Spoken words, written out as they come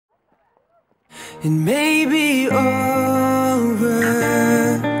It may be over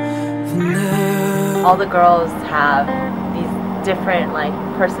for now. All the girls have these different like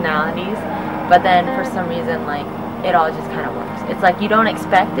personalities, but then for some reason like it all just kind of works. It's like you don't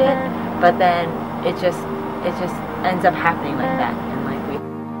expect it, but then it just ends up happening like that. And like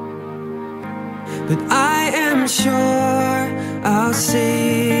But I am sure I'll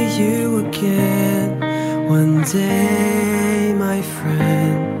see you again one day, my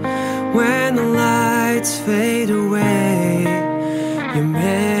friend. When the lights fade away, your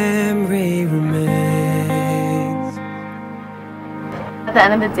memory remains. At the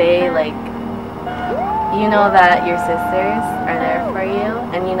end of the day, like, you know that your sisters are there for you,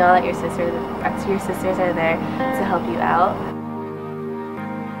 and you know that your sisters are there to help you out.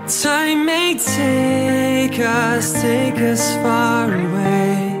 Time may take us far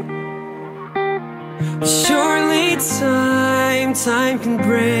away. Surely time can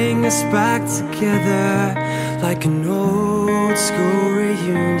bring us back together, like an old school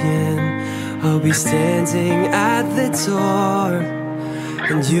reunion. I'll be standing at the door,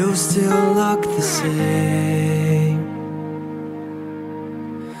 and you still look the same.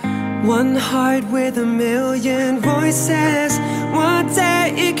 One heart with a million voices. One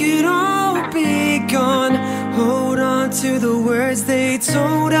day it could all be gone. Hold on to the words they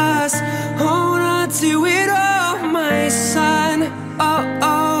told us. Hold on to it all, my son. Oh,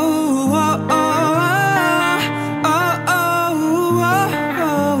 oh, oh, oh, oh, oh, oh,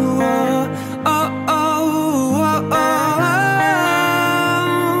 oh, oh,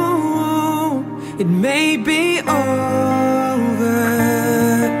 oh. It may be over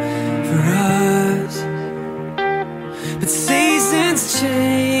for us, but seasons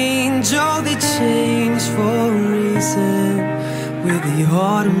change, oh they change for a reason. With the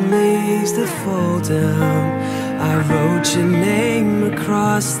autumn leaves that fall down, I wrote your name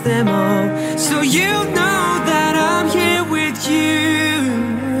across them all, so you know that I'm here with you,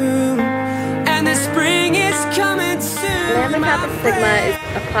 and the spring is coming soon. Lambda Kappa Sigma is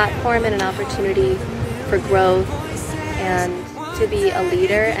a platform and an opportunity for growth and to be a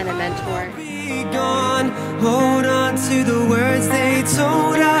leader and a mentor. Hold on to the words they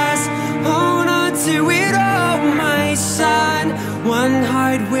told us. Hold on to it all, my son. One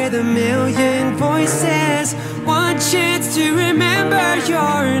heart with a million voices. One chance to remember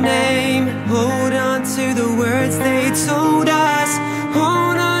your name. Hold on to the words they told us.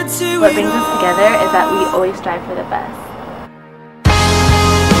 Hold on to what brings us together is that we always strive for the best.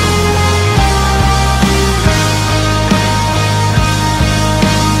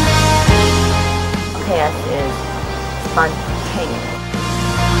 LKS is spontaneous.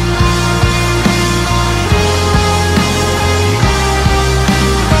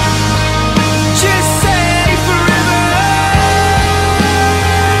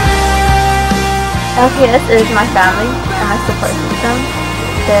 LKS is my family and my support system.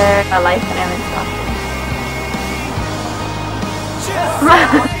 They're a life and I'm in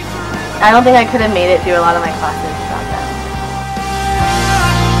I don't think I could have made it through a lot of my classes without them.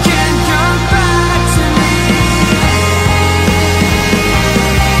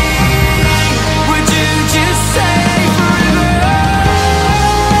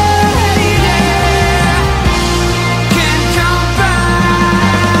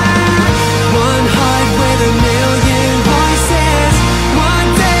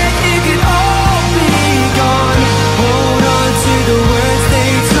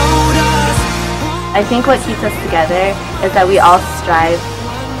 I think what keeps us together is that we all strive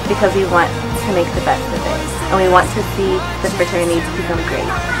because we want to make the best of it. And we want to see the fraternity become great.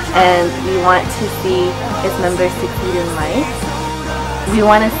 And we want to see its members succeed in life. We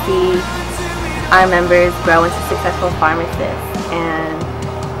want to see our members grow into successful pharmacists and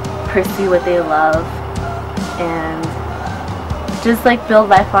pursue what they love and just like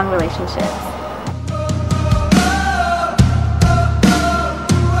build lifelong relationships.